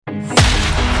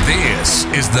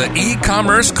is the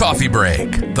E-Commerce Coffee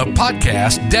Break, the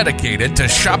podcast dedicated to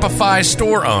Shopify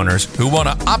store owners who want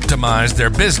to optimize their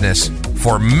business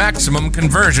for maximum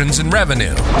conversions and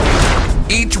revenue.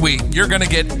 Each week, you're going to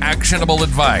get actionable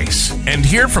advice and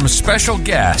hear from special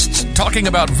guests talking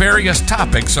about various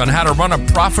topics on how to run a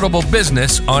profitable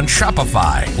business on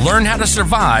Shopify. Learn how to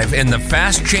survive in the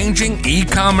fast-changing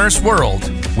e-commerce world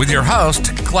with your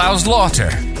host, Klaus Lauter,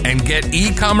 and get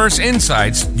e-commerce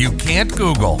insights you can't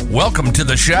Google. Welcome to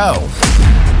the show.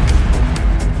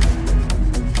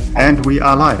 And we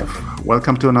are live.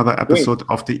 Welcome to another episode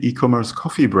of the E-Commerce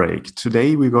Coffee Break.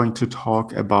 Today, we're going to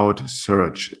talk about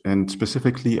search and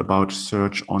specifically about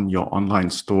search on your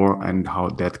online store and how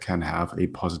that can have a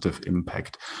positive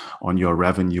impact on your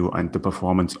revenue and the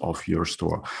performance of your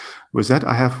store. With that,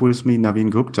 I have with me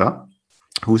Naveen Gupta,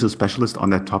 who's a specialist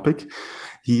on that topic.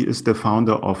 He is the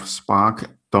founder of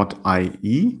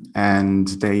Spark.ie, and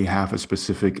they have a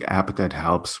specific app that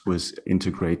helps with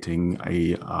integrating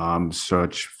a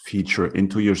search feature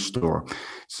into your store.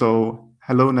 So,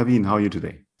 hello, Naveen. How are you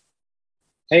today?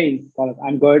 Hey,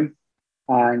 I'm good.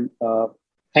 And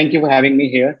thank you for having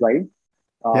me here, right?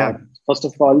 First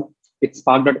of all, it's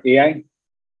Spark.ai,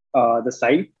 the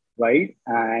site, right?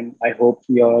 And I hope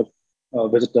your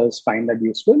visitors find that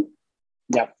useful.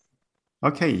 Yeah.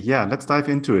 Okay, let's dive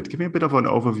into it. Give me a bit of an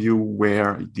overview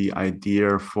where the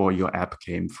idea for your app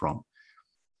came from.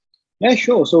 Yeah,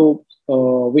 sure. So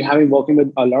we have been working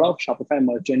with a lot of Shopify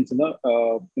merchants in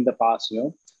the past.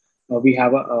 We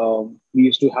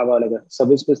used to have a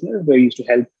service business where we used to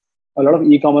help a lot of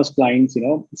e-commerce clients.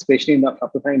 Especially in the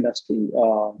Shopify industry,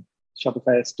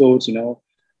 Shopify stores.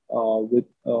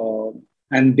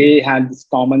 And they had this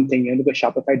common thing, because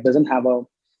Shopify doesn't have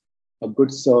a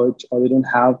good search, or they don't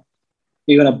have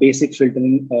even a basic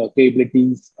filtering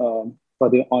capabilities for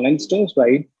the online stores,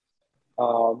 right?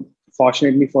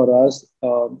 Fortunately for us,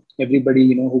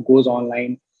 everybody who goes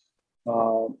online,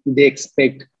 they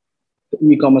expect the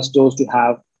e-commerce stores to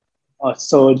have a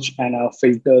search and a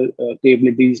filter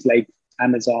capabilities like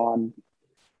Amazon,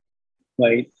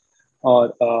 right,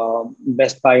 or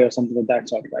Best Buy or something of that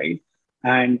sort, right?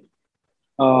 And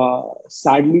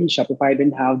sadly, Shopify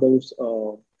didn't have those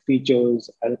features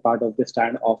as a part of the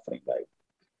standard offering, right?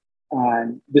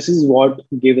 And this is what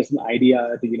gave us an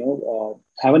idea to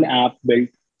have an app built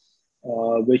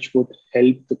which would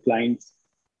help the clients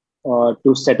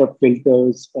to set up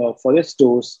filters for their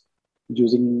stores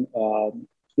using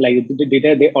like the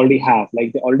data they already have.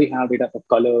 Like they already have data for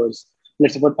colors.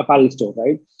 Let's say for apparel store,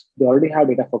 right? They already have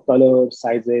data for colors,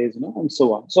 sizes, and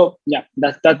so on. So yeah,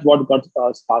 that's what got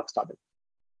Spark started.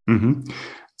 Mm-hmm.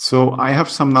 So I have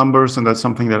some numbers, and that's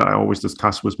something that I always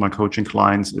discuss with my coaching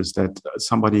clients, is that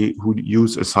somebody who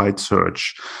use a site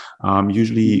search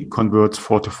usually converts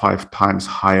 4 to 5 times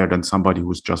higher than somebody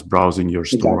who's just browsing your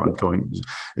store and going.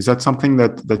 Is that something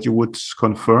that you would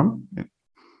confirm?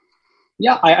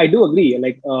 Yeah, I do agree.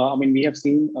 We have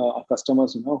seen our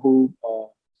customers, who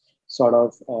sort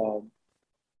of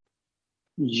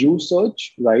use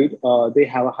search, right? They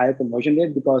have a higher conversion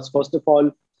rate because, first of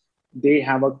all, they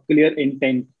have a clear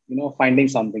intent, finding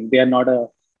something. They are not a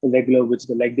regular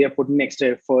visitor. Like they are putting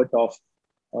extra effort of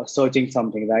searching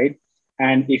something, right?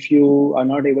 And if you are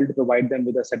not able to provide them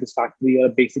with a satisfactory or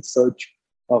basic search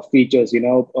of features,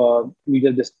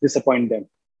 you just disappoint them.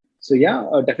 So yeah,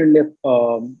 definitely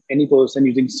any person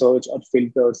using search or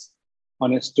filters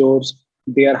on your stores,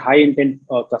 they are high intent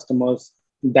customers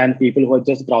than people who are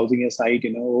just browsing your site,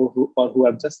 who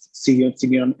have just seen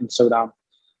you on Instagram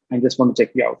and just want to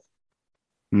check you out.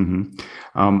 Mm-hmm.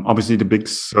 Obviously, the big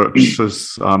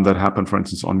searches that happen, for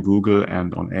instance, on Google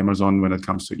and on Amazon, when it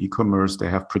comes to e-commerce, they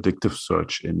have predictive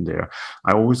search in there.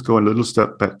 I always go a little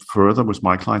step back further with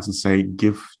my clients and say,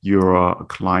 give your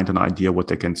client an idea what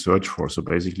they can search for. So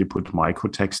basically put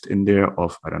microtext in there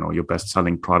of, your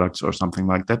best-selling products or something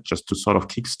like that, just to sort of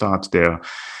kickstart their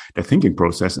thinking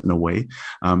process in a way,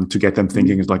 to get them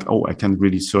thinking is like, I can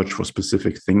really search for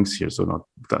specific things here. So not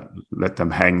let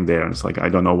them hang there. And it's like, I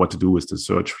don't know what to do with the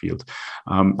search field.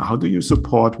 How do you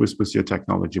support with your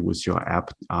technology, with your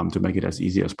app, to make it as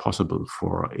easy as possible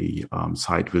for a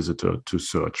site visitor to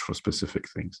search for specific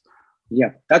things?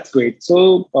 Yeah, that's great.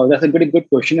 So that's a good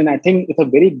question. And I think it's a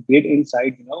very great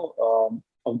insight,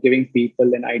 of giving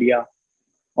people an idea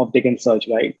of they can search,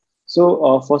 right?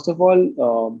 So first of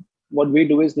all, what we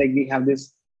do is we have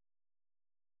this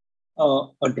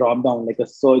a drop down, like a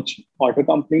search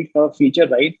autocomplete feature,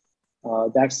 right?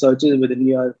 That searches within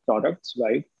your products,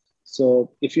 right?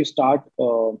 So if you start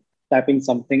typing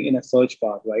something in a search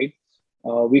bar, right?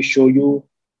 We show you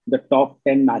the top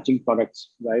 10 matching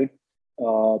products, right?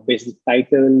 Basic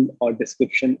title or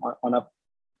description on a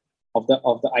of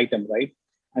the item, right?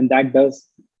 And that does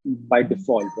by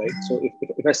default, right? So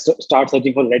if I start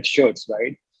searching for red shirts,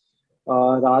 right,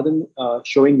 rather than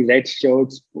showing red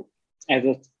shirts as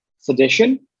a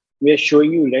suggestion, we are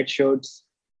showing you red shirts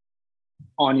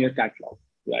on your catalog,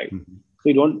 right? Mm-hmm. So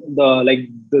you don't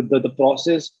the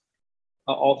process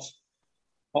of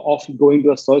going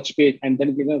to a search page and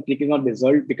then clicking on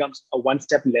result becomes a one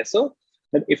step lesser.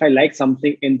 That if I like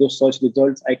something in those search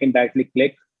results, I can directly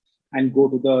click and go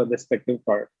to the respective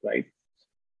product, right?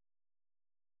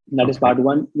 That is Okay. part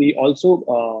one. We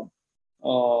also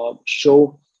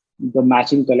show the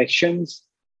matching collections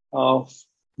of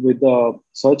with the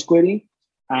search query.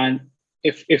 And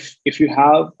if you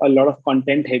have a lot of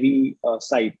content heavy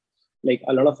site, like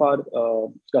a lot of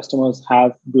our customers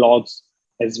have blogs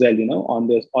as well, on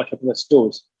the or Shopify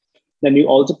stores, then we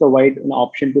also provide an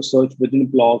option to search within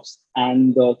blogs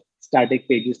and the static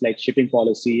pages like shipping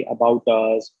policy, about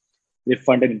us,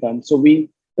 refund and return. So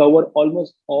we cover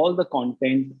almost all the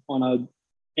content on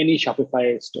any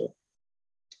Shopify store.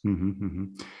 Mm-hmm. Mm-hmm.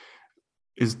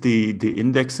 Is the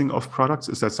indexing of products,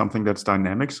 is that something that's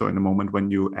dynamic? So in the moment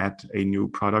when you add a new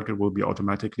product, it will be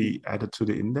automatically added to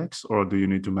the index, or do you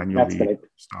need to That's manually correct.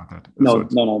 start that?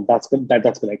 No. That's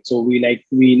correct. So we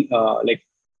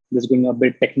this going a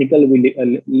bit technical.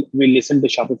 We listen to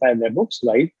Shopify webhooks,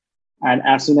 right? And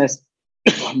as soon as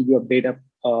you update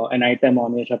an item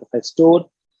on your Shopify store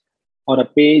or a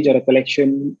page or a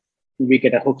collection, we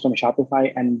get a hook from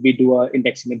Shopify and we do a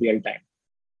indexing in real time.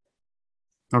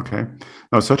 Okay.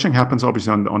 Now, searching happens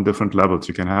obviously on different levels.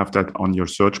 You can have that on your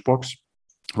search box,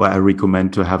 where I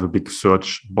recommend to have a big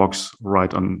search box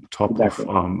right on top Exactly.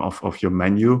 of your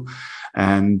menu,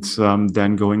 and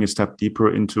then going a step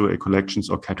deeper into a collections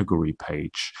or category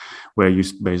page, where you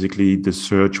basically the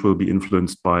search will be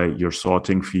influenced by your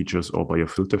sorting features or by your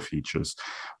filter features.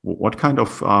 What kind of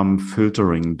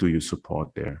filtering do you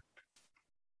support there?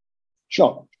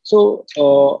 Sure. So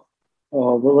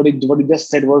what you just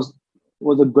said was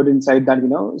a good insight that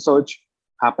search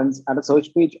happens at a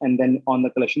search page and then on the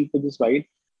collection pages, right?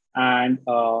 And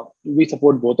we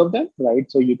support both of them, right?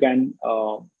 So you can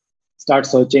start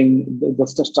searching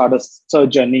start a search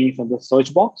journey from the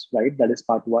search box, right? That is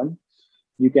part one.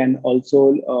 You can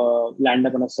also land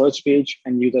up on a search page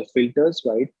and use the filters,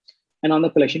 right? And on the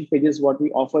collection pages, what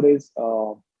we offer is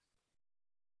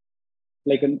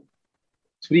like a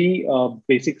three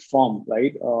basic form,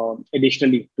 right?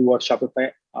 Additionally to what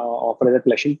Shopify offer as a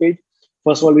collection page.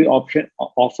 First of all, we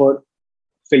offer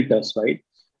filters, right?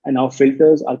 And our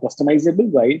filters are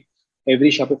customizable, right?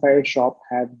 Every Shopify shop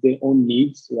have their own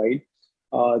needs, right?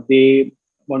 They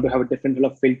want to have a different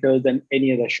level of filters than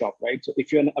any other shop, right? So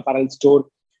if you're an apparel store,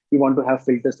 you want to have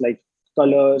filters like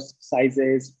colors,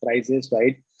 sizes, prices,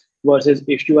 right? Versus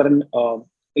if you are an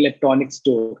electronic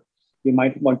store, you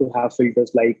might want to have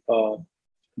filters like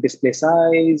display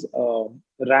size,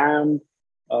 RAM,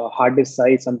 hard disk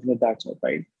size, something like that sort,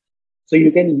 right? So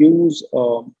you can use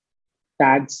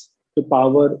tags to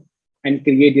power and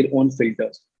create your own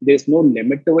filters. There's no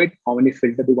limit to it, how many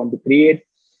filters you want to create.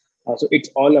 So it's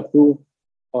all up to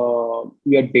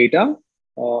your data,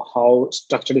 how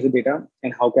structured is the data,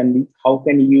 and how can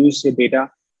you use your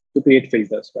data to create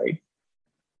filters, right?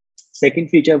 Second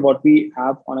feature, what we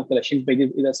have on a collection page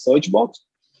is a search box.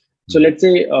 So let's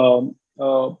say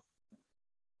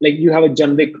like you have a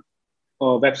generic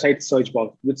website search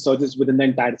box with searches within the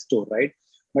entire store, right?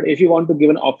 But if you want to give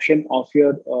an option of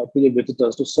your to your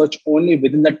visitors to search only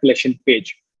within that collection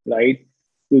page, right?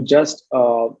 You just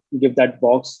give that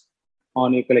box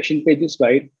on your collection pages,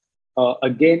 right?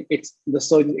 Again, it's the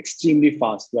search is extremely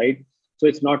fast, right? So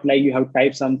it's not like you have to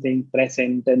type something, press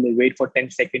enter, and then wait for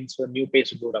 10 seconds for a new page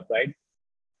to load up, right?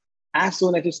 As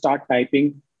soon as you start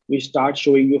typing, we start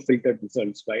showing you filtered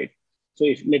results, right? So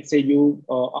if let's say you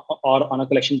are on a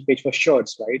collection page for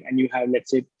shirts, right, and you have let's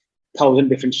say 1,000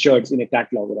 different shirts in a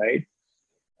catalog, right?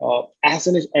 As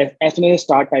soon as you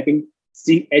start typing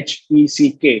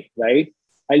CHECK, right,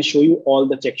 I'll show you all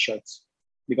the check shirts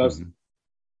because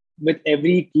with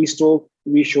every keystroke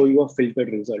we show you a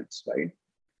filtered results, right?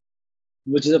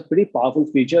 Which is a pretty powerful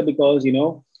feature because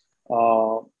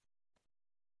the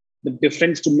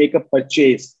difference to make a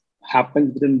purchase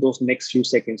happens within those next few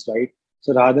seconds, right?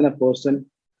 So rather than a person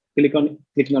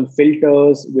clicking on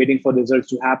filters, waiting for results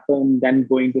to happen, then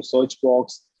going to search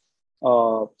box,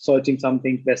 searching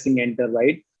something, pressing enter,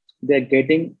 right? They're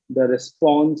getting the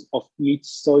response of each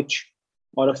search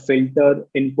or a filter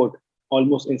input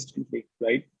almost instantly,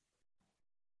 right?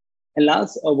 And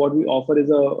last, what we offer is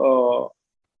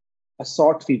a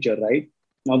sort feature, right?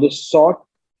 Now the sort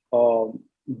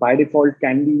by default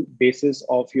can be basis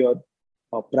of your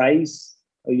price,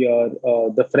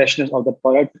 the freshness of the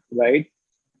product, right?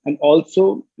 And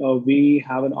also we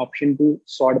have an option to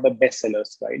sort by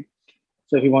bestsellers, right?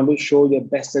 So if you want to show your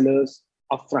bestsellers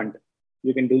upfront,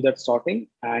 you can do that sorting,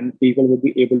 and people will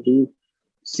be able to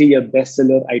see your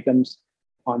bestseller items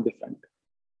on the front.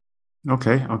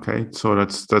 Okay. So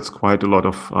that's quite a lot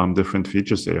of different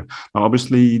features there. Now,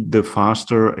 obviously, the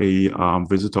faster a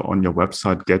visitor on your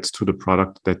website gets to the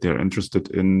product that they're interested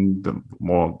in, the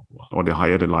more or the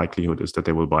higher the likelihood is that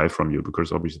they will buy from you,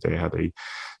 because obviously they had a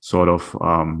sort of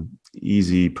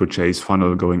easy purchase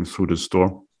funnel going through the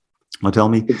store. Now, tell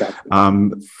me, Exactly.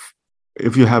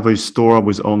 If you have a store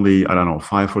with only, I don't know,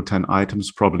 5 or 10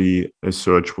 items, probably a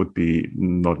search would be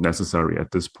not necessary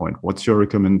at this point. What's your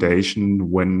recommendation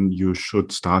when you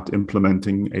should start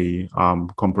implementing a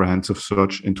comprehensive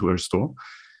search into a store?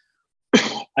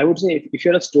 I would say if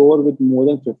you're a store with more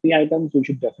than 50 items, you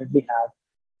should definitely have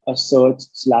a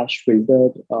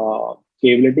search/filter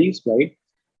capabilities, right?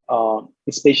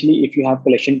 Especially if you have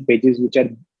collection pages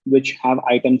which have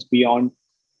items beyond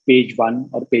page 1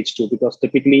 or page 2, because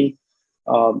typically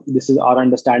this is our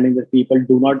understanding that people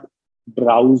do not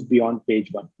browse beyond page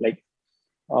 1.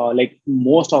 Like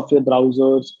most of your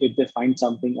browsers, if they find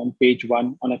something on page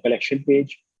 1 on a collection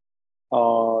page,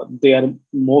 they are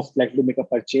most likely to make a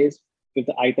purchase. If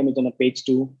the item is on a page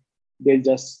 2, they'll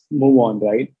just move on,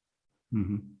 right?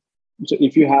 Mm-hmm. So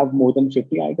if you have more than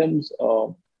 50 items,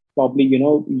 probably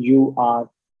you are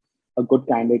a good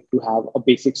candidate to have a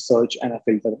basic search and a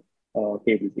filter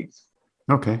capabilities.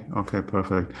 Okay,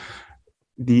 perfect.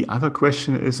 The other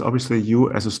question is, obviously,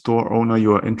 you as a store owner,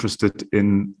 you are interested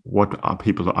in what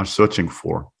people are searching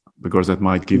for, because that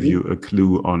might give you a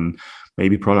clue on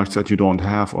maybe products that you don't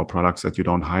have or products that you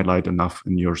don't highlight enough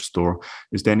in your store.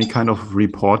 Is there any kind of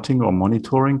reporting or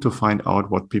monitoring to find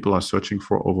out what people are searching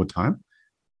for over time?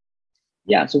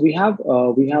 Yeah, so we have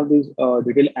these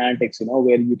detailed analytics,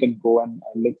 where you can go and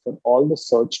look for all the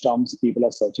search terms people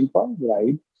are searching for,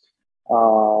 right?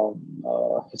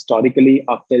 Historically,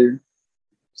 up till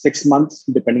 6 months,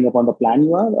 depending upon the plan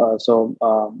you are. So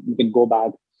you can go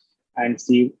back and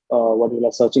see what people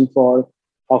are searching for,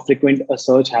 how frequent a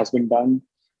search has been done.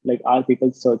 Like, are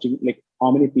people searching, like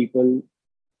how many people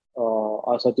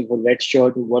are searching for red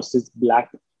shirt versus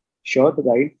black shirt,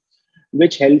 right?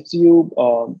 Which helps you,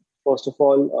 first of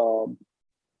all,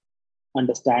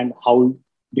 understand how do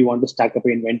you want to stack up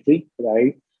your inventory,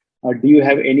 right? Do you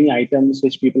have any items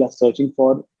which people are searching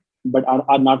for but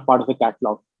are not part of the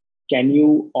catalog? Can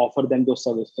you offer them those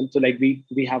services? So like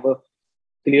we have a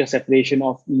clear separation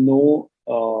of no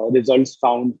results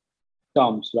found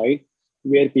terms, right?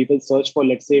 Where people search for,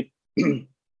 let's say,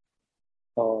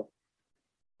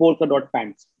 polka dot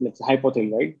pants, let's say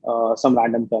hypothetical, right? Some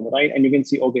random term, right? And you can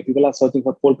see, okay, people are searching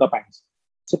for polka pants.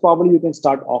 So probably you can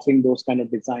start offering those kind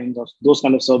of designs or those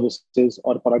kind of services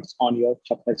or products on your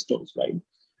Shopify stores, right?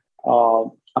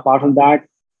 Apart from that,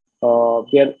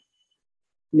 there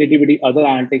nitty-gritty other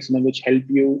analytics which help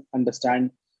you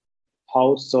understand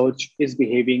how search is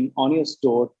behaving on your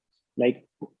store, like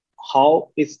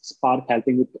how is Spark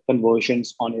helping with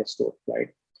conversions on your store, right?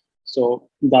 So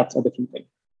that's a different thing.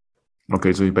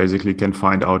 Okay, so you basically can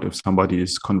find out if somebody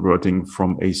is converting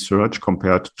from a search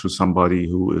compared to somebody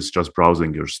who is just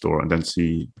browsing your store, and then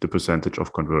see the percentage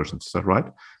of conversions. Is that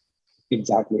right?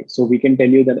 Exactly. So we can tell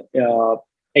you that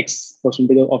X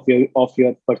percentage of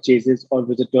your purchases or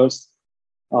visitors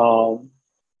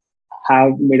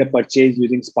have made a purchase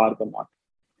using Spark or not.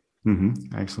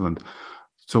 Mm-hmm. Excellent.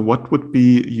 So what would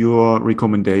be your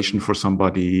recommendation for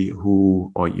somebody who,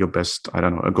 or your best, I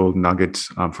don't know, a golden nugget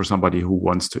for somebody who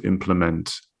wants to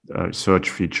implement a search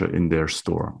feature in their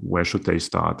store? Where should they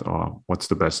start, or what's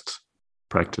the best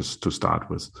practice to start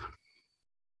with?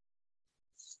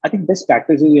 I think best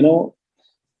practice is,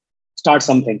 start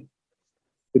something.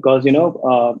 Because,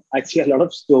 I see a lot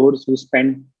of stores who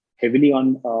spend heavily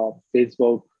on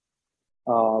Facebook,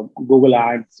 Google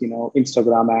ads,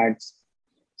 Instagram ads,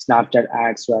 Snapchat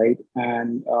ads, right?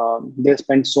 And they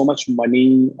spend so much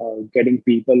money getting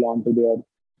people onto their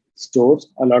stores.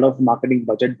 A lot of marketing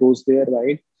budget goes there,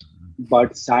 right?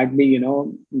 But sadly,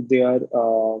 their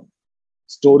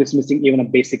store is missing even a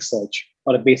basic search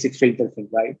or a basic filter thing,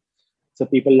 right? So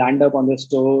people land up on their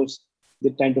stores, they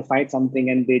tend to find something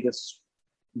and they just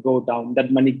go down.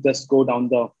 That money just go down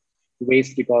the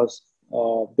waste because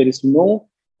there is no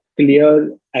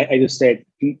clear, I just said,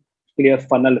 clear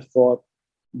funnel for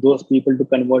those people to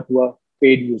convert to a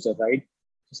paid user, right?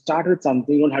 Start with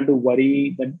something. You don't have to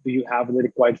worry that do you have the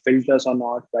required filters or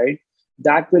not, right?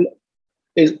 That will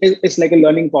it's like a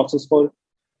learning process for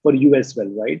you as well,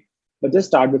 right? But just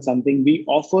start with something. We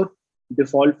offer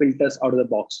default filters out of the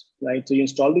box, right? So you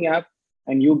install the app,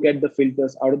 and you get the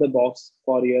filters out of the box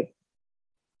for your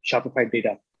Shopify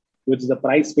data, which is the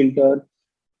price filter.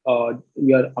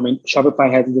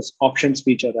 Shopify has this options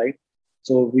feature, right?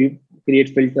 So we create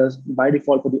filters by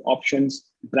default for the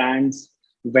options, brands,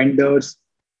 vendors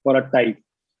for a type.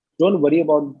 Don't worry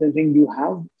about the thing. You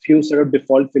have few sort of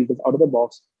default filters out of the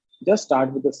box. Just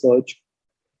start with the search.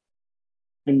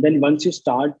 And then once you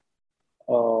start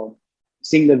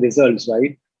seeing the results,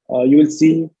 right, you will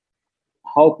see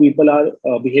how people are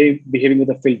behaving with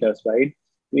the filters, right?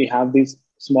 We have these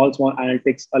small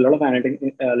analytics, a lot of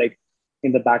analytics like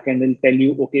in the backend will tell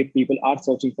you, okay, people are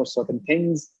searching for certain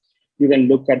things. You can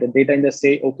look at the data and just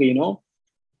say, okay,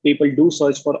 people do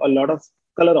search for a lot of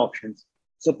color options.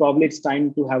 So probably it's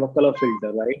time to have a color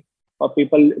filter, right? Or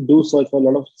people do search for a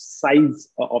lot of size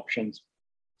options.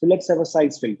 So let's have a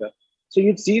size filter. So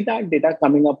you'd see that data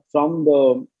coming up from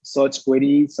the search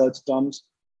query, search terms,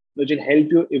 which will help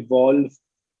you evolve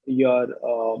your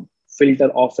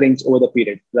filter offerings over the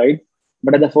period, right?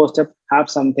 But at the first step, have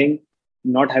something.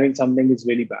 Not having something is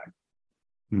really bad,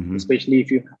 especially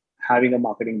if you're having a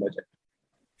marketing budget.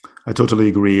 I totally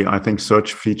agree. I think a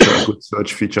good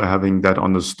search feature, having that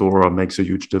on the store makes a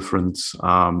huge difference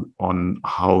on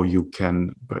how you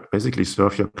can basically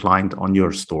serve your client on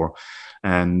your store.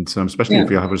 And especially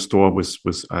if you have a store with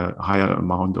a higher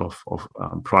amount of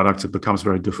products, it becomes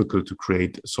very difficult to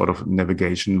create sort of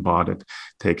navigation bar that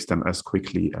takes them as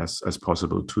quickly as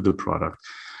possible to the product.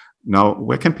 Now,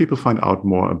 where can people find out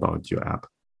more about your app?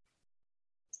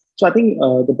 So I think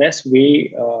the best way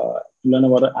to learn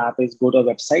about the app is go to our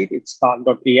website. It's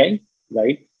spark.ai,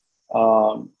 right?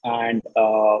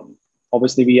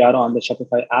 Obviously, we are on the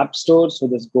Shopify App Store. So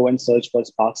just go and search for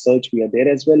Spark Search. We are there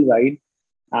as well, right?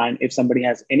 And if somebody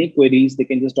has any queries, they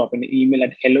can just drop an email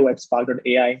at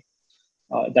hello@spark.ai.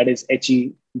 That is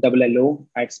HELLO@spark.ai,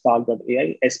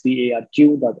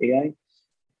 SPARQ.ai.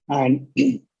 And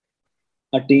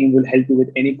a team will help you with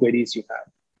any queries you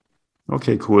have.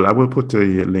 Okay, cool. I will put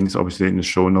the links obviously in the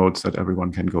show notes that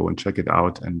everyone can go and check it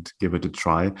out and give it a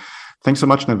try. Thanks so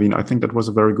much, Naveen. I think that was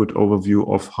a very good overview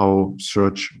of how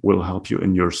search will help you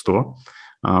in your store.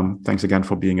 Thanks again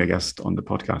for being a guest on the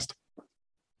podcast.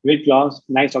 Great, Klaus.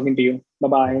 Nice talking to you.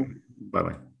 Bye-bye.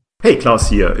 Bye-bye. Hey, Klaus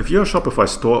here. If you're a Shopify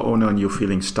store owner and you're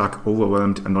feeling stuck,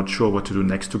 overwhelmed, and not sure what to do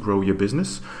next to grow your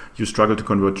business, you struggle to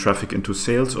convert traffic into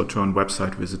sales or turn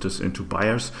website visitors into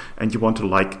buyers, and you want to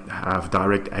have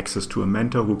direct access to a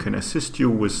mentor who can assist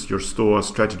you with your store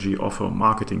strategy, offer,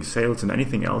 marketing, sales, and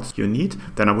anything else you need,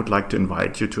 then I would like to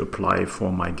invite you to apply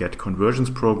for my Get Conversions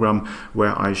program,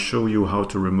 where I show you how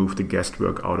to remove the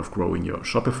guesswork out of growing your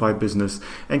Shopify business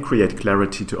and create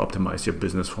clarity to optimize your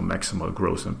business for maximal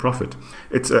growth and profit.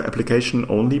 It's an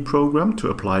application-only program. To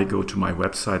apply, go to my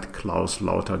website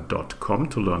klauslauter.com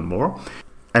to learn more.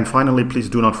 And finally, please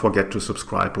do not forget to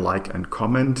subscribe, like, and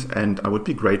comment. And I would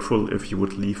be grateful if you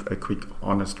would leave a quick,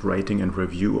 honest rating and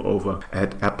review over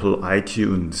at Apple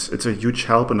iTunes. It's a huge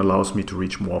help and allows me to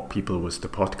reach more people with the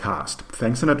podcast.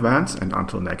 Thanks in advance, and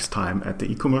until next time at the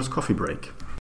e-commerce coffee break.